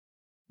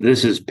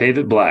This is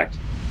Pave Black.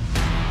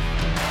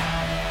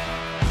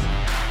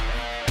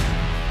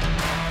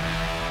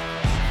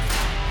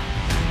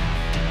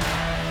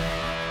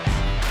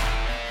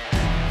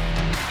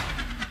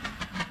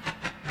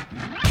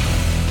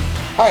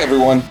 Hi,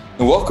 everyone,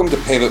 and welcome to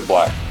Pave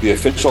Black, the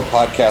official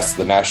podcast of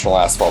the National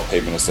Asphalt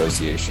Pavement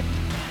Association.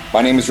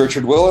 My name is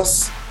Richard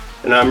Willis.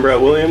 And I'm Brett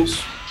Williams.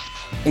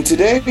 And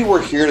today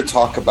we're here to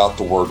talk about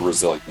the word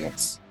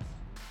resilience.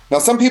 Now,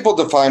 some people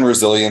define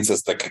resilience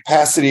as the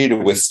capacity to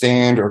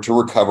withstand or to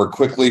recover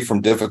quickly from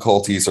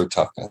difficulties or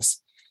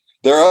toughness.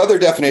 There are other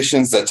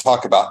definitions that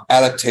talk about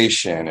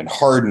adaptation and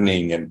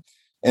hardening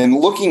and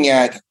looking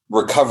at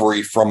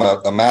recovery from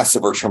a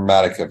massive or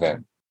traumatic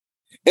event.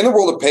 In the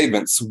world of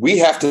pavements, we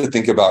have to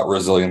think about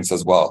resilience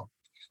as well.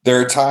 There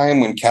are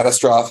times when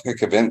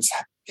catastrophic events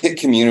hit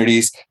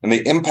communities and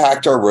they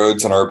impact our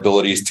roads and our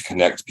abilities to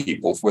connect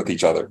people with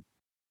each other.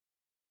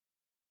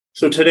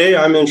 So today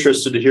I'm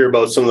interested to hear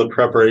about some of the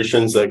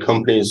preparations that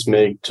companies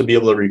make to be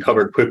able to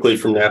recover quickly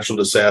from natural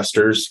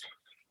disasters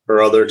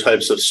or other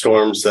types of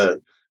storms that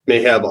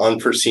may have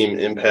unforeseen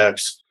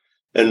impacts,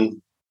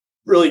 and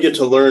really get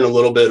to learn a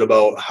little bit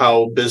about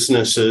how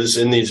businesses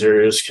in these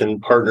areas can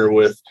partner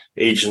with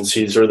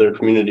agencies or their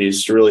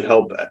communities to really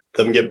help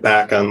them get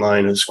back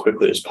online as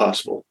quickly as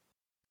possible.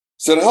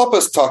 So to help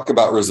us talk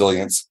about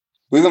resilience,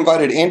 we've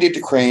invited Andy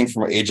Decraene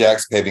from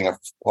AJAX Paving of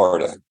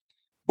Florida.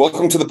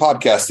 Welcome to the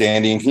podcast,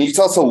 Andy. And can you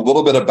tell us a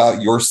little bit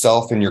about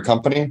yourself and your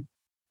company?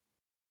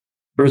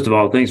 First of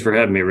all, thanks for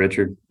having me,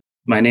 Richard.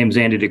 My name is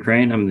Andy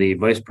Decraene. I'm the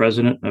Vice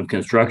President of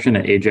Construction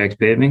at AJAX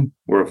Paving.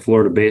 We're a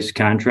Florida-based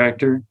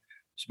contractor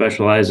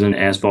specialized in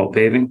asphalt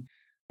paving.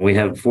 We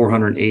have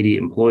 480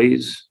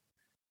 employees,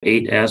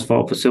 8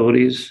 asphalt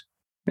facilities,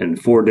 and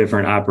 4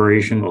 different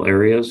operational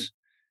areas.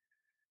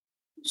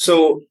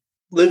 So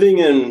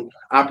living and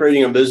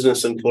operating a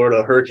business in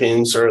Florida,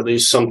 hurricanes are at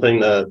least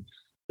something that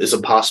is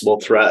a possible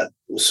threat.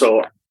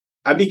 So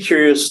I'd be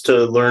curious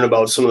to learn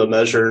about some of the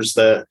measures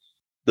that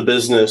the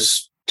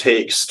business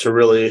takes to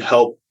really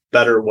help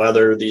better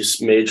weather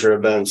these major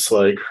events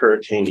like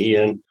Hurricane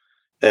Ian,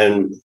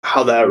 and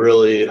how that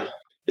really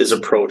is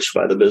approached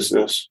by the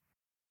business.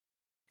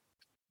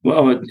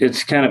 Well,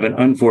 it's kind of an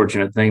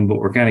unfortunate thing, but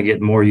we're kind of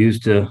getting more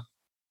used to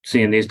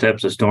seeing these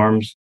types of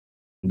storms.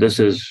 This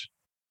is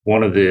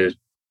one of the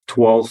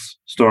 12th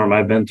storm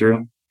I've been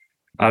through.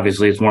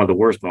 Obviously, it's one of the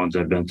worst ones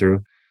I've been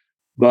through,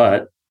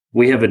 but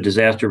we have a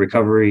disaster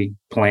recovery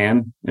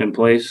plan in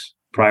place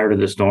prior to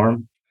the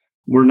storm.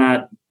 We're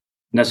not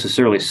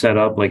necessarily set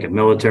up like a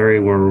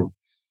military where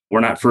we're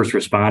not first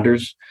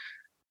responders.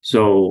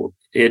 So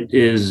it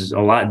is a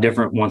lot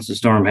different once the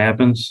storm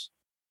happens.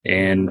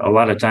 And a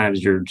lot of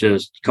times you're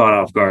just caught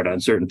off guard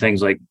on certain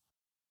things, like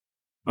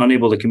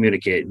unable to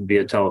communicate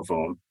via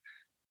telephone,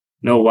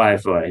 no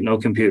Wi-Fi, no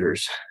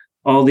computers.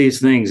 All these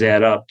things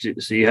add up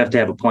so you have to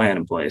have a plan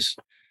in place.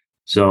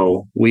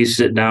 So we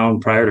sit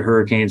down prior to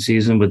hurricane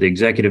season with the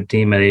executive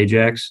team at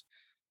AJAX,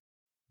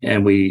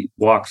 and we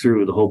walk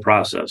through the whole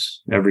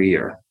process every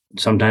year.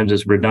 Sometimes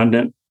it's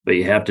redundant, but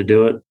you have to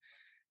do it.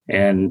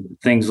 And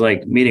things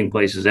like meeting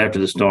places after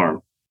the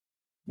storm,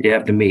 you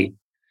have to meet,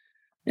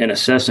 and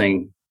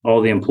assessing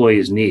all the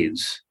employees'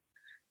 needs.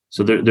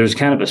 So there's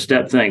kind of a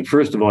step thing.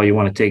 First of all, you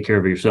want to take care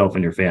of yourself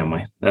and your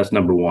family. That's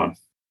number one.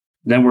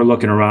 Then we're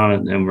looking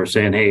around and we're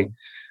saying, hey,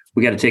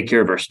 we got to take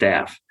care of our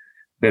staff.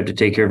 We have to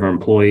take care of our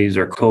employees,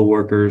 our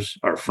coworkers,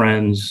 our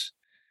friends.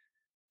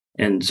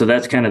 And so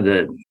that's kind of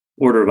the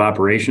order of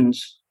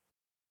operations.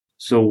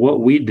 So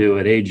what we do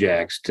at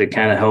AJAX to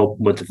kind of help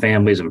with the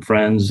families and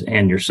friends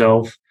and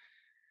yourself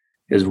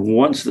is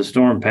once the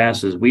storm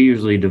passes, we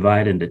usually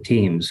divide into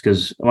teams,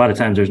 because a lot of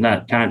times there's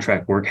not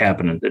contract work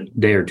happening a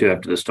day or two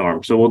after the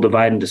storm. So we'll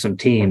divide into some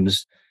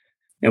teams,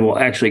 and we'll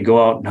actually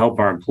go out and help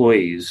our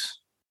employees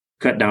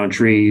cut down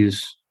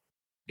trees,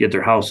 get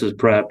their houses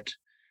prepped,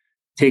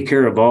 take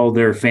care of all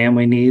their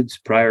family needs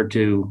prior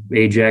to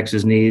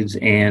AJAX's needs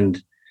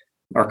and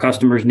our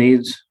customers'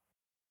 needs,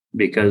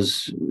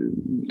 because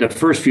the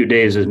first few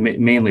days is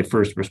mainly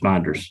first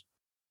responders.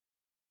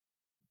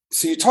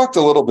 So you talked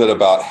a little bit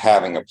about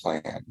having a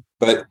plan,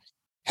 but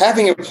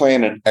having a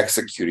plan and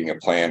executing a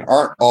plan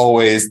aren't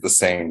always the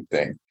same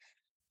thing.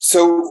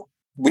 So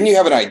when you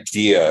have an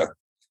idea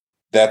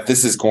that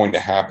this is going to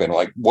happen,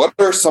 like what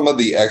are some of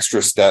the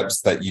extra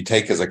steps that you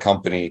take as a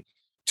company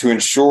to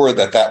ensure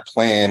that that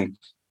plan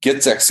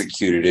gets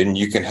executed and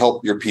you can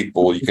help your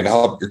people, you can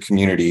help your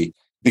community,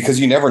 because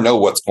you never know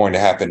what's going to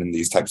happen in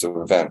these types of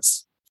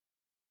events?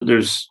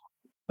 There's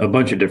a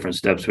bunch of different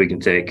steps we can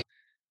take.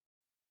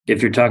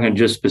 If you're talking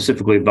just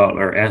specifically about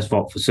our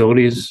asphalt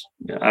facilities,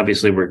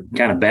 obviously we're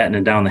kind of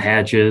battening down the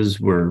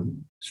hatches. We're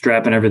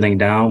strapping everything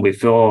down. We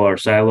fill all our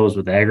silos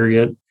with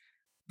aggregate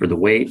for the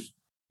weight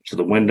so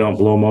the wind don't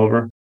blow them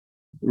over.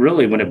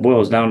 Really, when it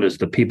boils down to, it's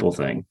the people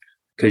thing,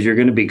 because you're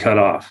going to be cut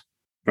off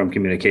from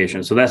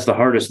communication. So that's the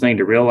hardest thing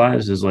to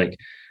realize is like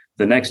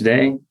the next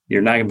day,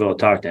 you're not going to be able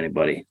to talk to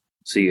anybody.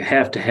 So you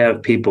have to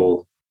have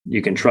people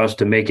you can trust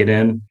to make it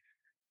in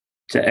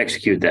to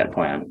execute that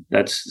plan.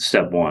 That's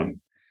step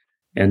one.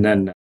 And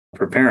then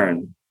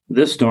preparing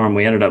This storm,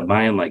 we ended up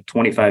buying like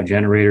 25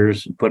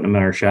 generators, putting them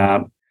in our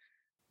shop.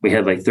 We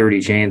had like 30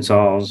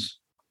 chainsaws.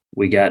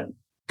 We got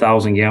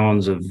 1,000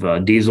 gallons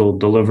of diesel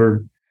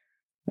delivered,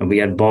 and we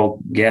had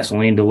bulk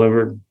gasoline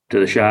delivered to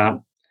the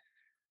shop.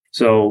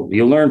 So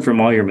you learn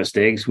from all your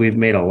mistakes. We've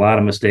made a lot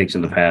of mistakes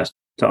in the past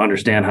to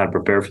understand how to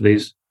prepare for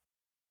these.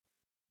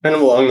 Kind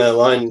of along that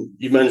line,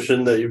 you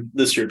mentioned that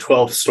this is your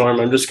 12th storm.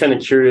 I'm just kind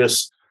of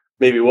curious,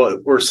 maybe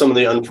what were some of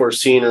the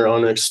unforeseen or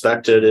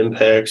unexpected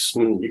impacts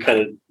when you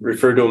kind of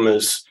refer to them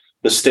as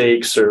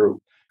mistakes, or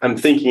I'm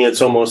thinking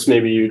it's almost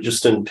maybe you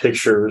just didn't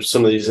picture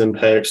some of these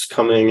impacts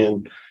coming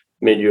and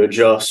made you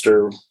adjust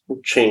or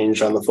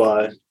change on the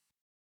fly.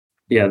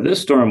 Yeah,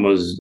 this storm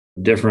was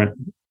different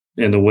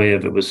in the way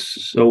of it was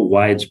so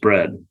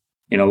widespread.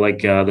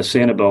 Like the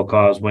Sanibel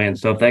Causeway and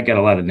stuff, that got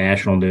a lot of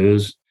national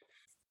news.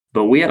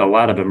 But we had a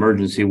lot of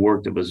emergency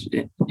work that was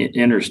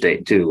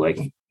interstate too, like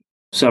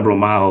several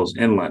miles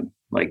inland,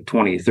 like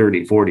 20,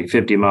 30, 40,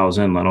 50 miles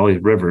inland, all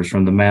these rivers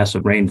from the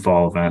massive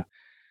rainfall event.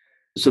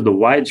 So the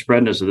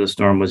widespreadness of this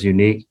storm was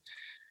unique.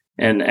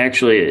 And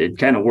actually, it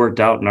kind of worked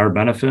out in our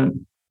benefit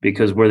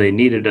because where they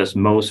needed us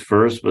most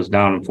first was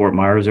down in Fort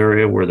Myers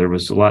area, where there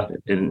was a lot,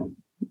 and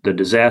the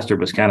disaster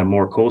was kind of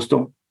more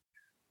coastal.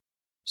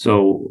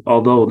 So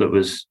although that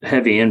was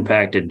heavy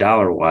impacted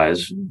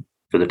dollar-wise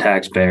for the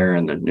taxpayer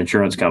and the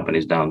insurance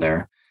companies down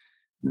there,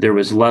 there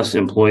was less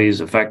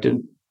employees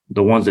affected.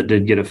 The ones that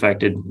did get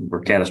affected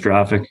were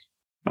catastrophic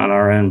on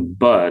our end,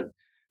 but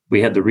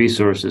we had the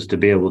resources to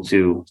be able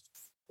to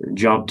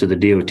jump to the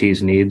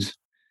DOT's needs.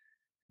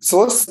 So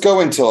let's go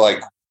into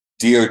like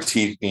DOT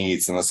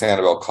needs and the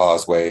Sanibel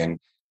Causeway. And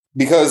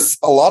because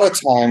a lot of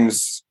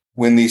times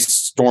when these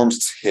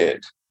storms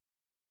hit,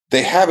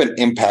 they have an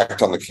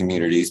impact on the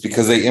communities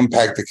because they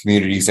impact the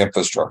community's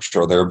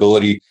infrastructure, their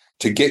ability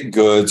to get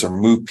goods or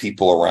move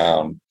people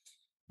around.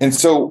 And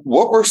so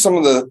what were some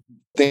of the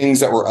things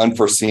that were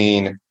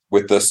unforeseen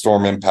with the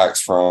storm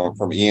impacts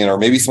from Ian, or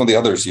maybe some of the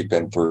others you've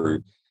been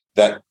through,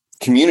 that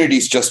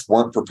communities just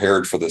weren't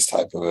prepared for this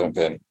type of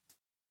event?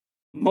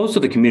 Most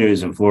of the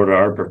communities in Florida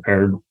are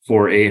prepared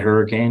for a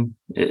hurricane.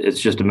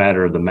 It's just a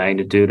matter of the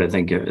magnitude. I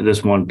think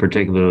this one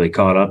particularly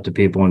caught up to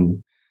people,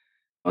 and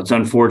it's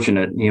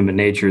unfortunate human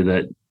nature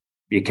that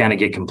you kind of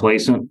get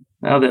complacent.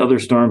 Now the other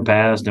storm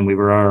passed and we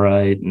were all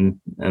right, and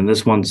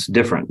this one's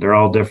different. They're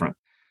all different.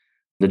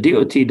 The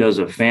DOT does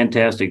a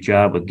fantastic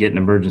job with getting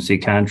emergency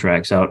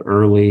contracts out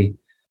early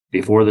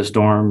before the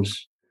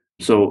storms.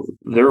 So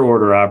their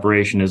order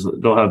operation is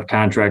they'll have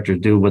contractors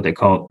do what they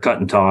call cut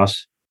and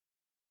toss.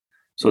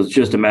 So it's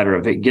just a matter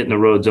of getting the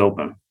roads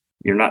open.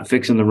 You're not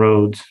fixing the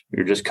roads.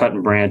 You're just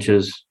cutting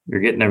branches. You're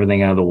getting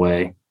everything out of the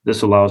way.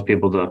 This allows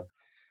people to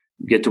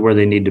get to where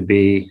they need to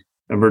be,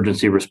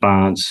 emergency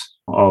response,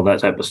 all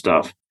that type of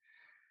stuff.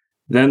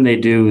 Then they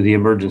do the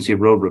emergency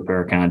road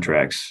repair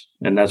contracts,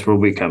 and that's where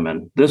we come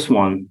in. This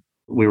one,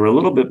 we were a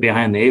little bit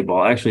behind the eight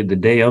ball. Actually, the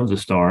day of the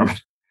storm,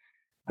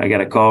 I got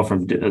a call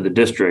from the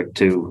district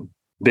to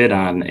bid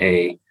on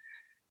a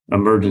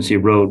emergency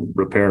road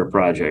repair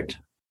project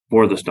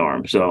for the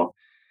storm. So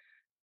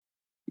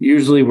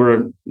usually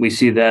we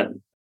see that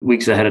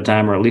weeks ahead of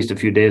time, or at least a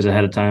few days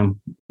ahead of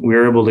time. We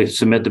were able to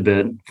submit the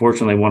bid.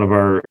 Fortunately, one of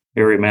our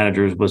area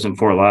managers was in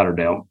Fort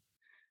Lauderdale,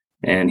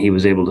 and he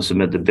was able to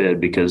submit the bid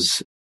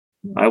because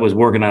I was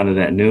working on it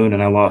at noon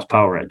and I lost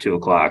power at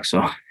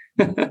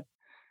 2:00.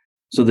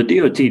 So the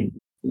DOT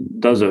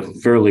does a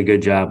fairly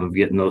good job of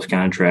getting those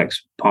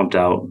contracts pumped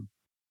out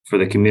for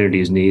the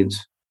community's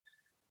needs.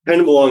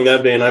 Kind of along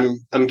that vein,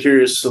 I'm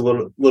curious a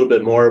little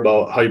bit more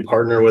about how you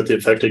partner with the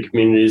affected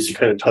communities. You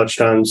kind of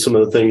touched on some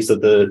of the things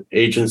that the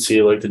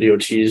agency, like the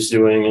DOT, is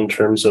doing in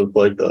terms of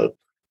like the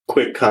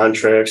quick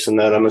contracts, and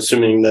that I'm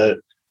assuming that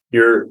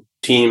your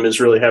team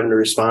is really having to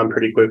respond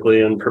pretty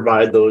quickly and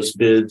provide those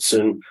bids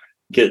and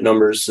get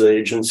numbers to the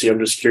agency. I'm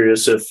just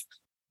curious if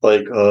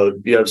like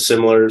you have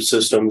similar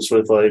systems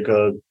with like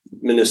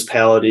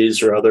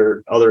municipalities or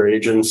other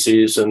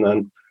agencies, and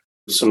then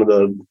some of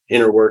the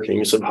inner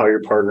workings of how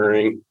you're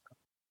partnering.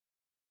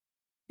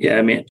 Yeah,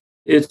 I mean,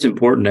 it's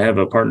important to have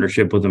a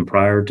partnership with them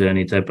prior to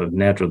any type of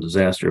natural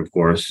disaster, of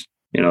course,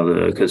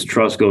 because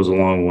trust goes a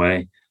long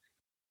way.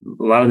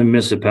 A lot of the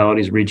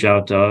municipalities reach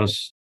out to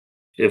us.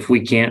 If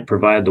we can't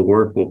provide the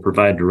work, we'll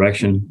provide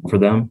direction for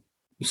them.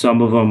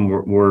 Some of them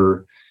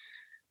were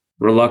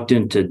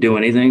reluctant to do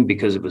anything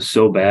because it was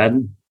so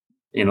bad.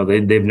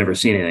 They've never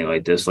seen anything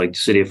like this, like the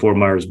city of Fort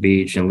Myers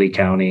Beach and Lee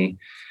County.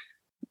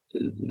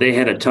 They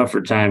had a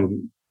tougher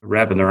time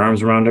wrapping their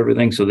arms around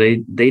everything. So they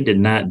did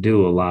not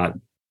do a lot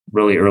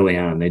really early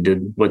on. They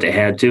did what they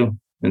had to,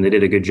 and they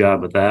did a good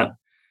job with that.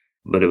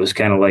 But it was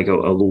kind of like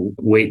a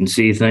wait and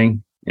see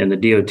thing. And the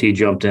DOT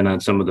jumped in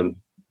on some of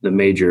the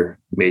major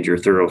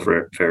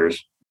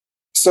thoroughfares.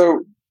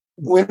 So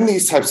when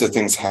these types of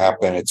things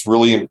happen, it's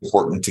really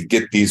important to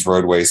get these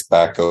roadways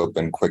back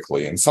open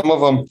quickly. And some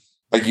of them,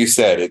 like you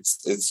said,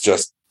 it's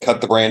just cut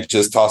the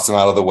branches, toss them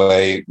out of the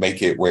way,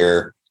 make it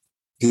where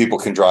people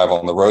can drive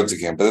on the roads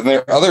again. But then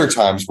there are other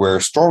times where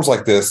storms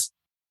like this,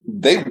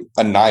 they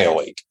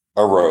annihilate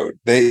a road.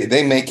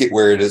 They make it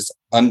where it is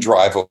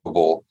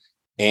undrivable,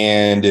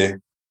 and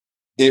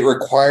it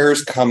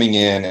requires coming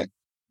in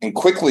and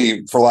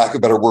quickly, for lack of a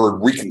better word,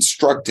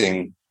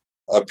 reconstructing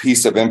a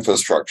piece of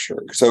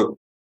infrastructure. So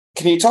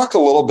can you talk a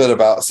little bit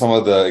about some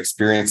of the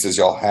experiences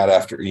y'all had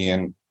after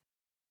Ian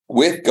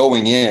with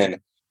going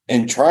in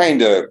and trying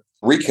to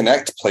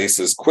reconnect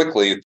places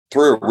quickly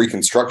through a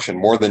reconstruction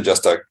more than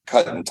just a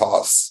cut and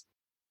toss?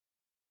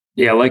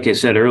 Yeah, like I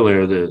said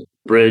earlier, the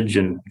bridge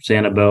and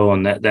Sanibel,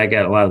 and that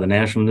got a lot of the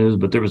national news,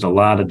 but there was a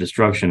lot of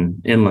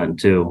destruction inland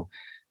too.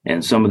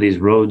 And some of these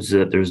roads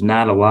that there's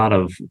not a lot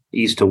of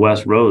east to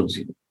west roads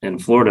in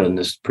Florida in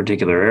this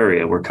particular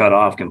area were cut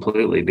off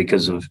completely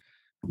because of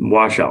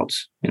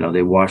washouts.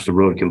 They washed the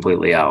road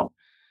completely out.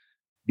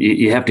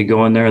 You have to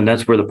go in there, and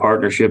that's where the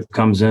partnership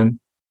comes in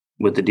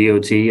with the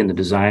DOT and the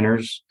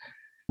designers.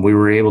 We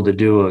were able to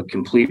do a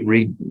complete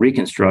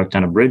reconstruct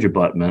on a bridge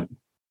abutment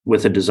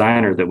with a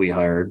designer that we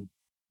hired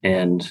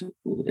and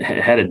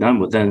had it done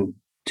within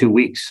 2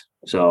 weeks.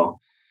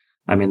 So,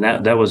 I mean,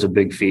 that was a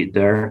big feat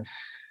there.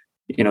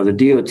 The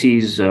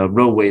DOT's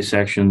roadway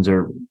sections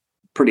are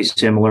pretty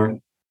similar.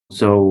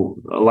 So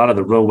a lot of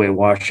the roadway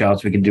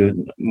washouts, we can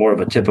do more of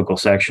a typical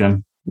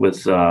section with,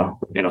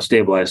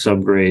 stabilized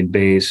subgrade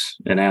base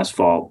and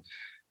asphalt.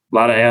 A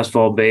lot of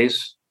asphalt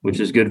base, which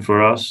is good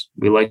for us.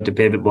 We like to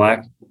pave it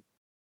black.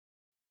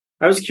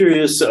 I was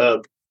curious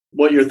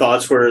what your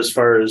thoughts were as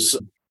far as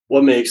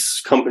what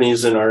makes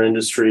companies in our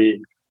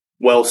industry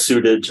well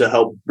suited to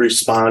help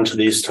respond to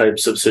these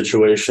types of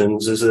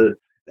situations. Is it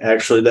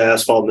actually the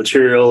asphalt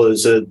material?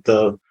 Is it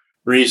the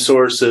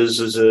resources?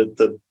 Is it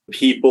the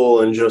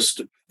people and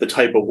just the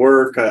type of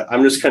work?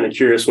 I'm just kind of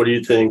curious, what do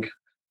you think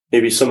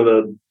maybe some of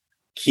the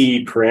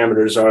key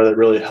parameters are that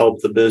really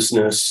help the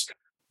business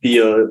be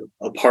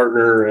a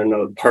partner and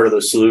a part of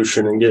the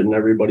solution and getting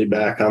everybody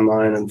back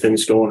online and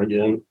things going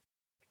again?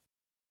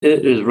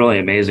 It is really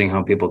amazing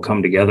how people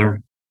come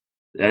together.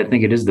 I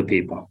think it is the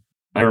people.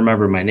 I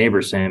remember my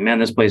neighbor saying, man,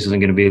 this place isn't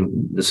going to be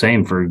the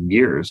same for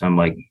years. I'm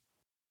like,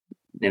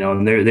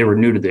 and they were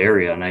new to the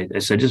area. And I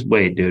said, just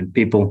wait, dude.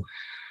 People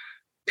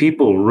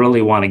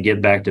really want to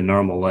get back to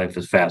normal life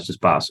as fast as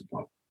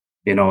possible.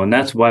 And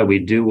that's why we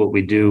do what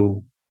we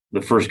do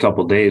the first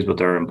couple of days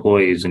with our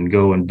employees and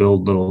go and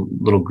build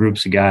little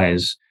groups of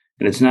guys.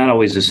 And it's not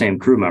always the same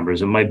crew members.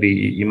 You might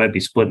be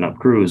splitting up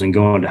crews and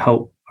going to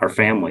help our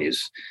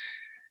families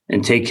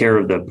and take care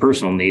of the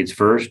personal needs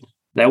first.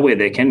 That way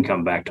they can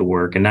come back to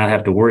work and not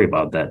have to worry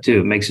about that too.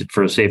 It makes it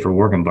for a safer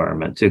work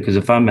environment too. Because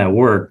if I'm at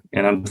work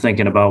and I'm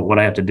thinking about what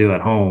I have to do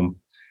at home,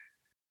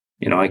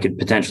 I could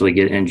potentially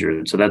get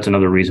injured. So that's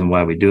another reason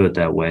why we do it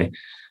that way.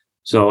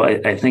 So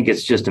I think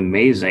it's just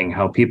amazing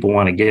how people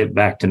want to get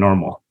back to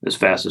normal as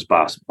fast as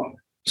possible.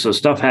 So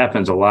stuff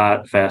happens a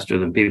lot faster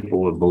than people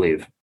would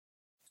believe.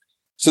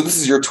 So this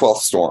is your 12th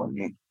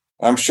storm.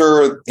 I'm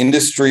sure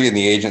industry and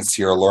the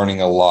agency are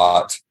learning a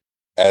lot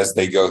as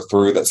they go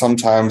through that.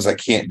 Sometimes I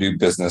can't do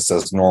business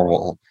as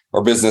normal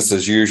or business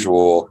as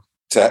usual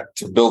to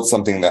build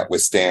something that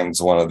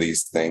withstands one of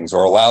these things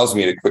or allows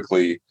me to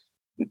quickly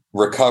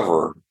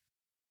recover.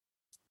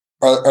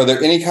 Are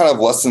there any kind of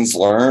lessons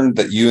learned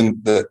that you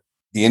and the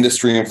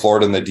industry in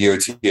Florida and the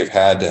DOT have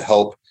had to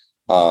help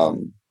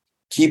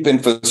keep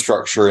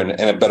infrastructure in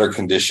a better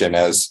condition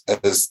as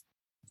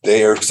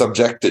they are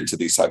subjected to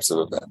these types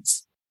of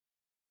events?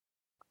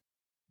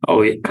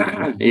 Oh,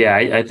 yeah.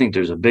 I think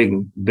there's a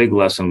big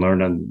lesson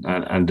learned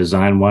on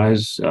design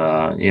wise,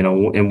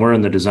 and we're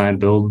in the design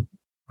build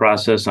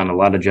process on a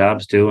lot of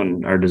jobs too.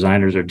 And our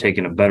designers are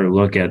taking a better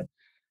look at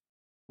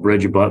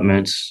bridge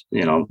abutments,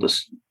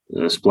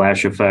 the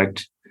splash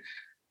effect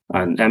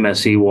on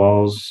MSE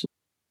walls.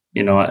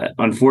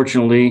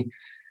 Unfortunately,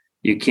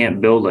 you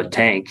can't build a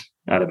tank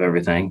out of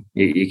everything.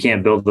 You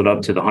can't build it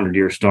up to the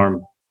 100-year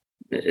storm.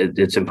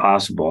 It's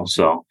impossible.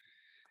 So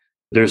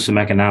there's some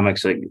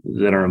economics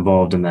that are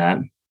involved in that.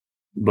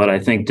 But I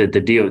think that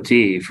the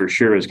DOT for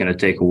sure is going to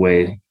take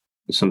away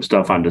some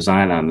stuff on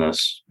design on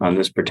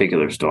this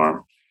particular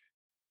storm.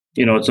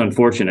 It's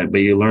unfortunate, but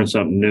you learn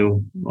something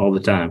new all the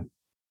time.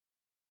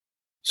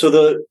 So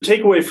the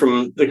takeaway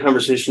from the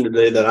conversation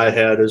today that I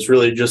had is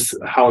really just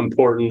how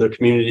important the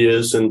community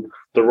is and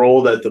the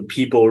role that the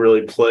people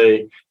really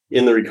play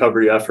in the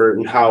recovery effort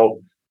and how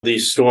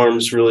these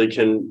storms really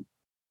can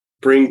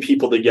bring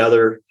people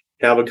together,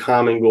 have a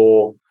common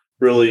goal,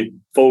 really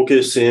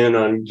focus in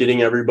on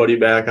getting everybody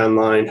back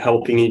online,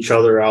 helping each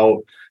other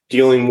out,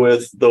 dealing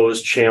with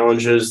those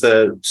challenges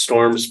that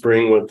storms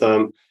bring with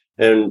them,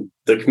 and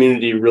the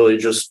community really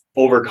just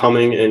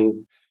overcoming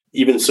and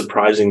even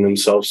surprising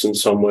themselves in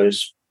some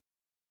ways.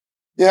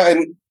 Yeah,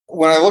 and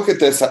when I look at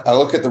this, I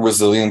look at the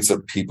resilience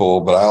of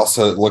people, but I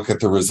also look at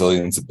the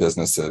resilience of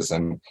businesses.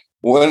 And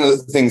one of the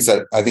things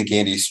that I think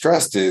Andy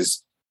stressed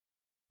is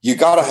you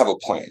got to have a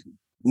plan.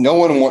 No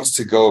one wants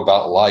to go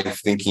about life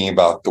thinking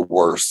about the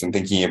worst and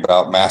thinking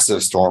about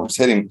massive storms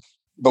hitting.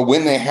 But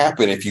when they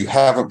happen, if you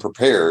haven't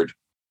prepared,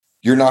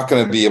 you're not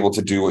going to be able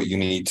to do what you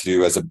need to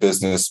do as a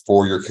business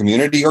for your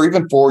community or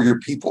even for your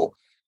people.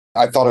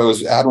 I thought it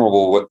was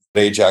admirable what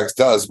AJAX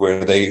does,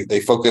 where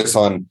they focus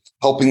on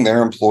helping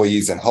their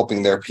employees and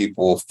helping their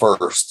people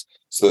first,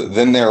 so that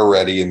then they're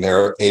ready and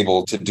they're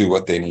able to do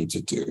what they need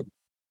to do.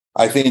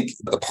 I think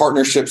the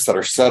partnerships that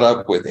are set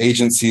up with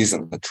agencies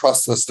and the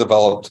trust that's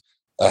developed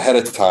ahead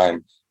of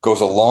time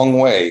goes a long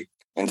way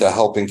into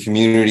helping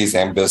communities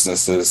and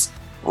businesses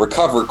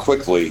recover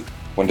quickly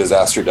when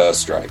disaster does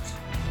strike.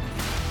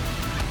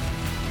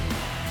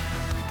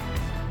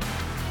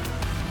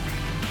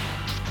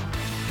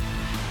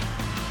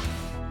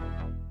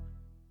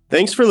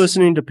 Thanks for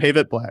listening to Pave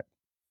It Black.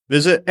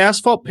 Visit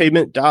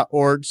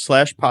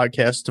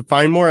asphaltpavement.org/podcast to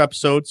find more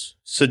episodes,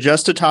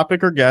 suggest a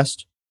topic or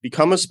guest,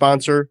 become a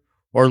sponsor,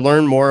 or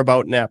learn more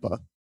about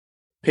Napa.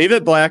 Pave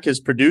It Black is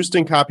produced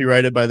and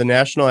copyrighted by the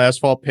National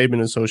Asphalt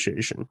Pavement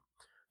Association.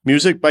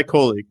 Music by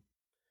Colleague.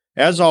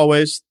 As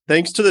always,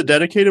 thanks to the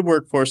dedicated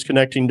workforce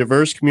connecting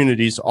diverse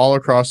communities all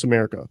across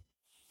America.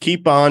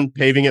 Keep on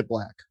paving it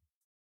black.